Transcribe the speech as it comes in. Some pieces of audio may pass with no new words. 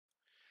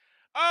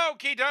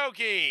Okie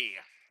dokie.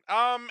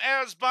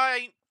 As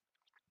by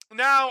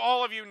now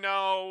all of you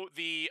know,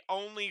 the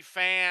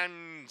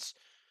OnlyFans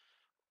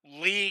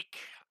leak.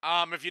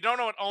 If you don't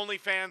know what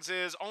OnlyFans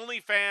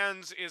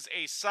is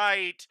a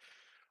site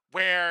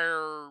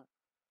where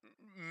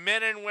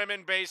men and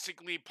women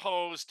basically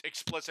post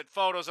explicit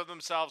photos of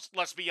themselves.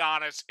 Let's be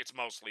honest, it's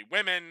mostly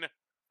women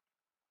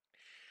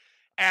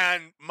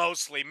and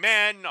mostly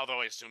men,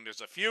 although I assume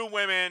there's a few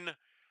women,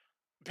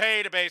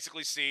 pay to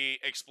basically see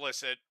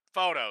explicit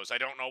photos. I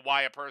don't know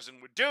why a person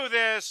would do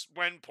this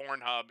when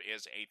Pornhub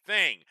is a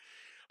thing.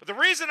 But the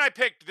reason I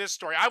picked this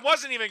story, I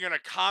wasn't even going to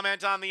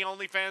comment on the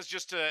OnlyFans,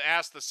 just to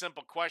ask the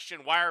simple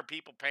question, why are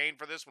people paying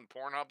for this when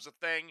Pornhub's a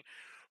thing?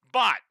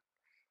 But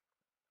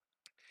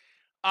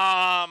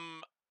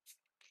um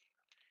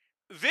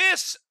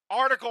this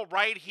article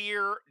right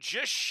here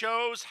just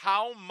shows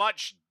how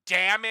much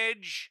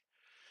damage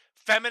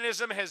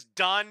feminism has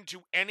done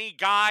to any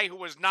guy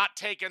who has not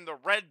taken the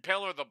red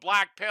pill or the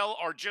black pill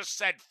or just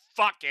said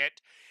fuck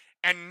it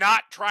and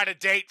not try to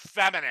date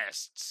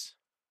feminists.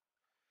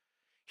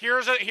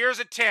 Here's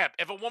a tip.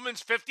 If a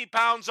woman's 50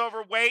 pounds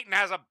overweight and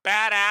has a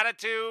bad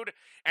attitude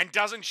and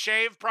doesn't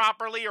shave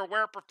properly or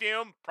wear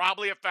perfume,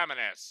 probably a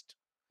feminist.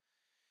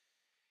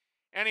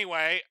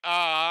 Anyway,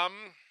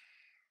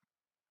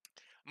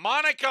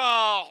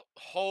 Monica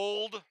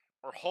Holt.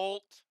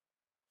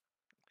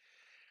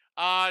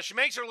 She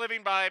makes her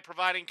living by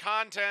providing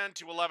content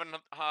to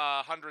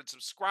 1,100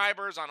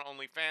 subscribers on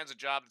OnlyFans, a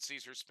job that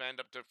sees her spend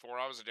up to 4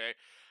 hours a day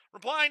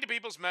replying to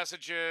people's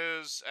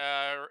messages,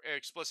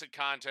 explicit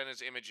content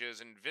as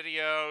images and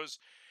videos.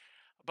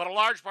 But a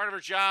large part of her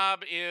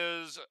job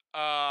is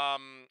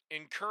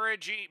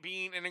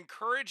being an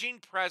encouraging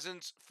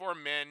presence for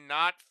men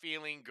not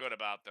feeling good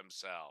about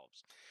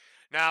themselves.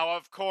 Now,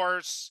 of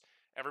course,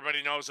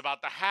 everybody knows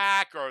about the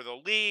hack or the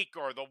leak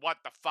or the what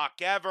the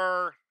fuck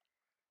ever.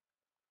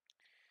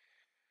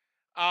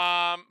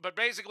 But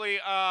basically,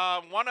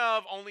 one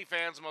of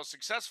OnlyFans' most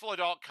successful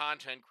adult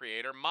content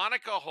creator,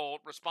 Monica Holt,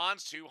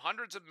 responds to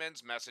hundreds of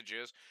men's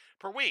messages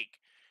per week.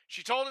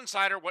 She told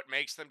Insider what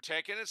makes them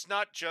tick, and it's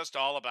not just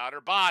all about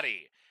her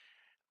body.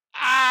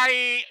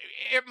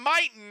 It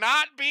might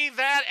not be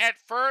that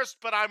at first,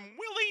 but I'm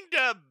willing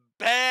to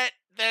bet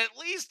that at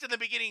least in the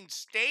beginning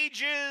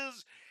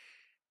stages,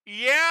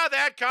 yeah,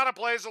 that kind of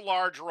plays a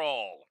large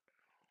role.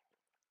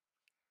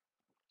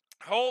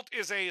 Holt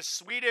is a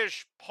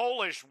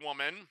Swedish-Polish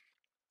woman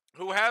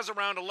who has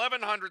around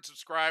 1,100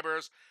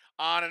 subscribers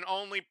on an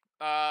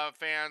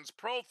OnlyFans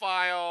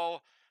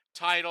profile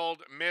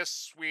titled Miss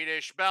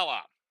Swedish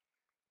Bella.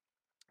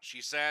 She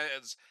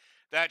says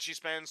that she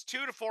spends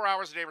 2 to 4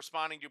 hours a day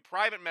responding to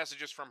private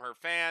messages from her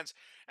fans,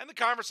 and the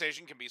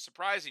conversation can be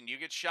surprising. You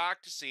get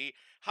shocked to see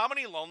how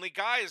many lonely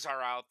guys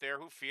are out there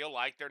who feel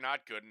like they're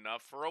not good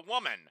enough for a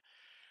woman.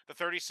 The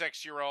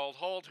 36-year-old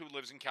Holt, who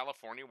lives in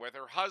California with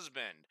her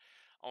husband.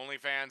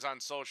 OnlyFans on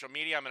social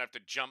media. I'm going to have to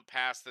jump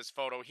past this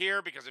photo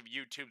here because of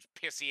YouTube's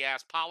pissy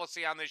ass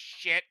policy on this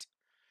shit.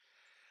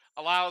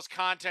 Allows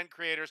content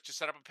creators to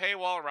set up a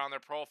paywall around their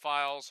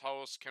profiles.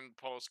 Hosts can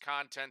post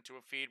content to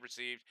a feed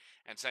received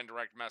and send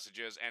direct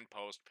messages and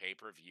post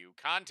pay-per-view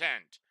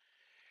content.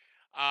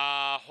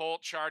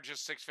 Holt charges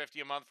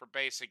 $6.50 a month for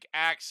basic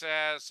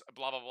access.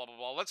 Blah, blah, blah, blah,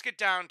 blah. Let's get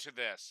down to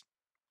this.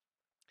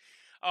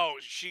 Oh,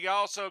 she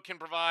also can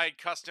provide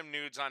custom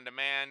nudes on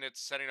demand. It's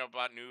setting up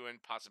about new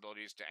and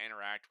possibilities to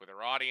interact with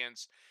her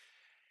audience.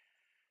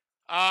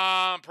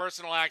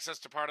 Personal access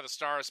to part of the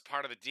star is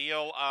part of the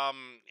deal.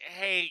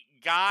 Hey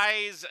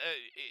guys,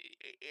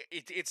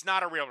 it's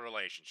not a real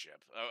relationship.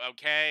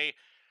 Okay,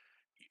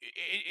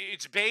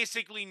 it's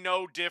basically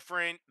no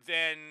different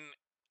than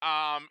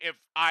if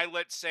I,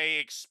 let's say,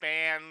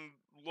 expand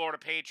Lord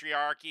of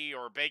Patriarchy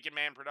or Bacon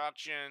Man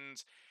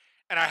Productions,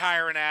 and I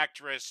hire an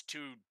actress to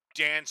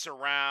dance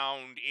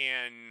around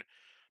in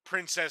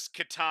Princess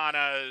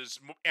Katana's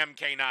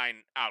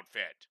MK9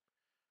 outfit.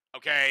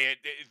 Okay,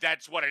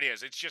 that's what it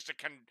is. It's just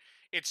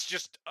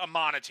a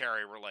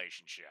monetary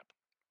relationship.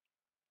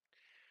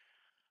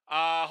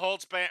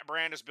 Holt's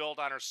brand is built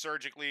on her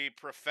surgically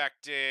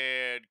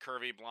perfected,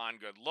 curvy blonde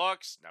good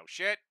looks. No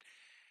shit.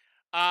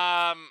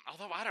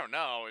 Although I don't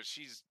know,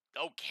 she's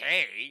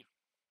okay.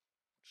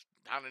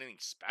 Not anything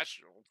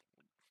special.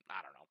 I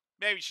don't know.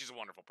 Maybe she's a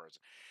wonderful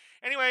person.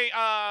 Anyway,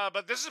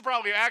 but this is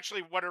probably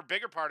actually what her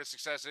bigger part of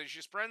success is.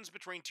 She spends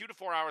between 2 to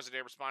 4 hours a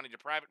day responding to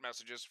private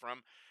messages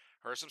from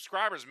her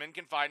subscribers. Men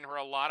confide in her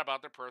a lot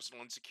about their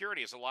personal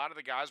insecurities. A lot of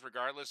the guys,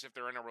 regardless if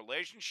they're in a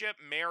relationship,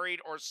 married,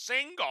 or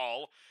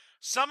single,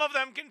 some of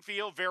them can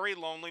feel very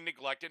lonely,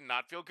 neglected, and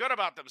not feel good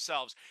about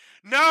themselves.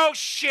 No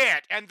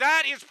shit. And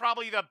that is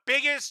probably the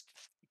biggest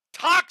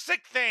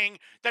toxic thing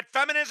that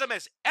feminism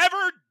has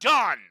ever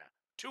done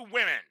to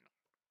women.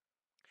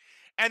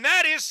 And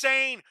that is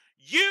saying,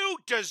 you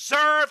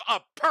deserve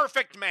a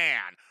perfect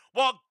man.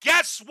 Well,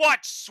 guess what,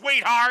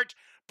 sweetheart?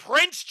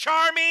 Prince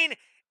Charming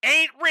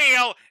ain't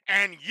real,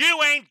 and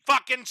you ain't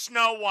fucking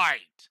Snow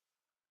White.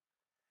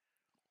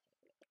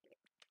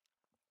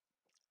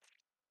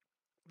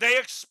 They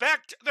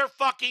expect their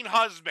fucking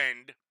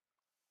husband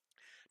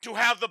to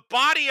have the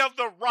body of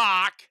The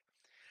Rock,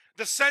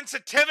 the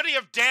sensitivity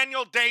of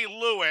Daniel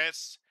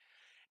Day-Lewis,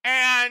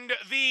 and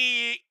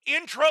the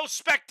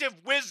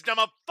introspective wisdom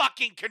of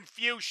fucking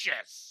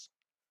Confucius.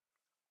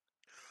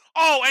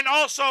 Oh, and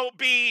also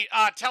be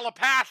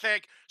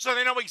telepathic so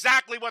they know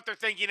exactly what they're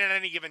thinking at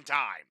any given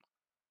time.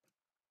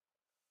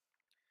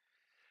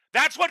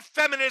 That's what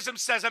feminism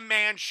says a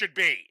man should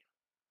be.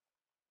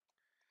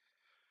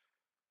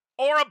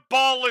 Or a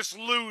ballless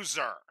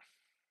loser.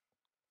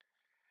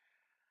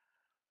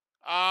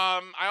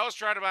 I always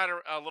try to provide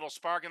a little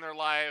spark in their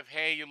life.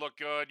 Hey, you look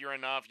good, you're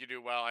enough, you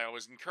do well. I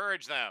always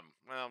encourage them.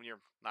 Well, you're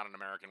not an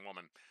American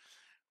woman.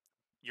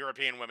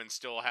 European women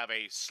still have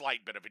a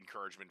slight bit of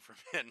encouragement for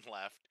men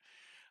left.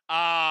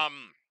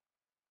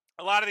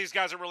 A lot of these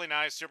guys are really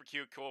nice, super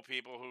cute, cool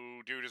people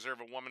who do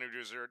deserve a woman, who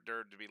deserve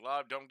to be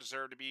loved, don't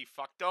deserve to be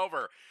fucked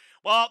over.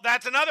 Well,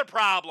 that's another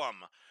problem.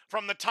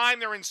 From the time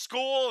they're in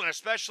school, and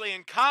especially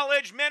in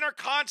college, men are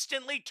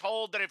constantly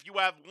told that if you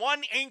have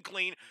one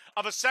inkling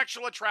of a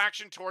sexual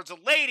attraction towards a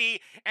lady,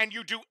 and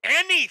you do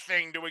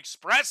anything to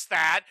express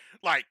that,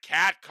 like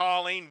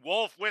catcalling,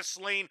 wolf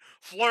whistling,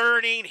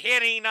 flirting,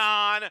 hitting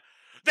on,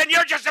 then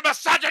you're just a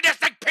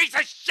misogynistic piece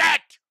of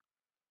shit!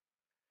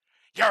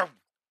 You're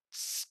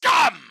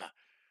scum!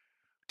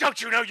 Don't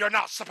you know you're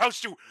not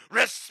supposed to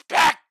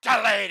respect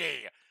a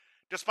lady?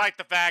 Despite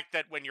the fact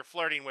that when you're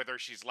flirting with her,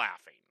 she's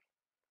laughing.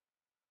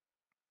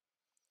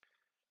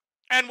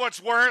 And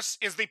what's worse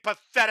is the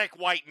pathetic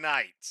white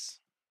knights.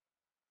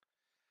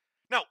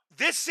 No,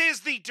 this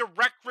is the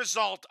direct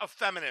result of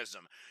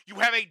feminism. You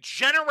have a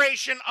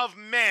generation of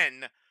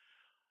men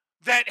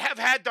that have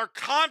had their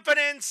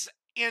confidence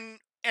in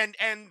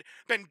and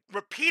been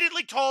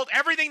repeatedly told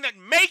everything that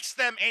makes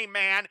them a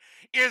man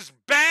is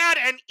bad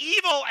and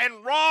evil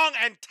and wrong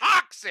and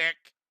toxic,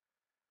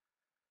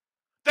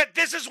 that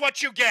this is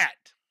what you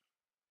get.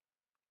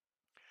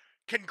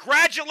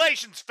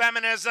 Congratulations,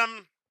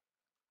 feminism.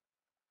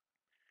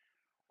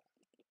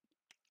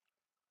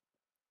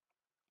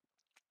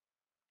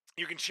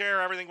 You can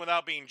share everything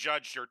without being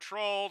judged or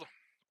trolled.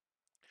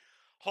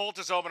 Holt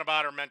is open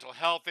about her mental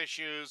health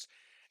issues,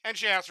 and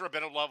she asks for a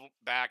bit of love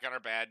back on her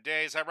bad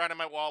days. I write on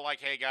my wall like,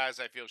 hey guys,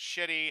 I feel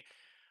shitty.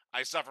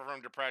 I suffer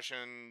from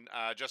depression.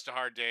 Just a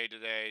hard day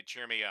today.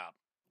 Cheer me up.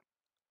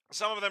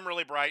 Some of them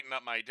really brighten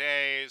up my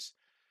days.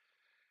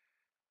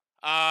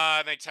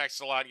 They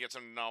text a lot and get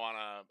some to know on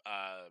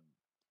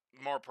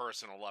a more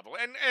personal level.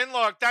 And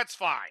look, that's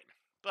fine.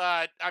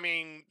 But, I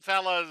mean,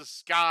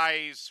 fellas,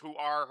 guys who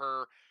are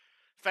her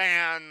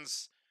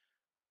fans,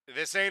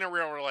 this ain't a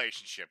real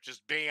relationship.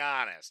 Just be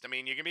honest. I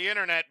mean, you can be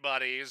internet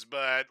buddies,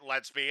 but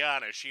let's be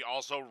honest. She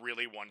also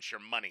really wants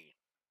your money.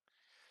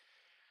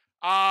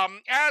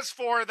 As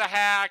for the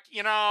hack,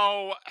 you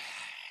know,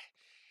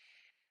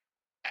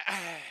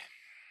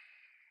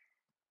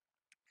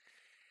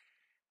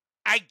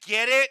 I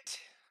get it.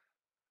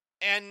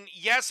 And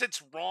yes,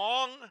 it's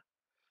wrong.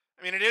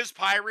 I mean, it is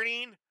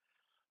pirating.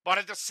 But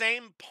at the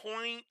same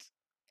point,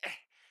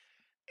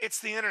 it's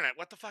the internet.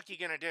 What the fuck are you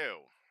going to do?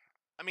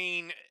 I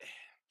mean,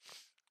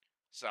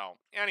 so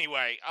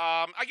anyway,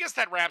 I guess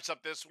that wraps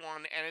up this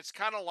one. And it's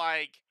kind of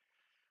like,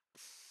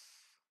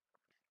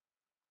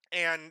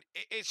 and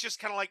it's just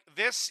kind of like,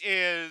 this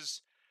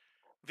is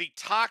the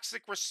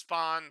toxic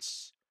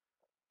response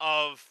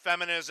of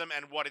feminism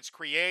and what it's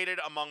created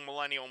among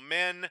millennial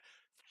men.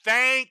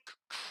 Thank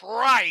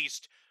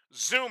Christ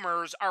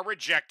Zoomers are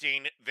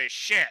rejecting this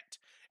shit.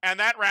 And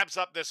that wraps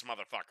up this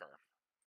motherfucker.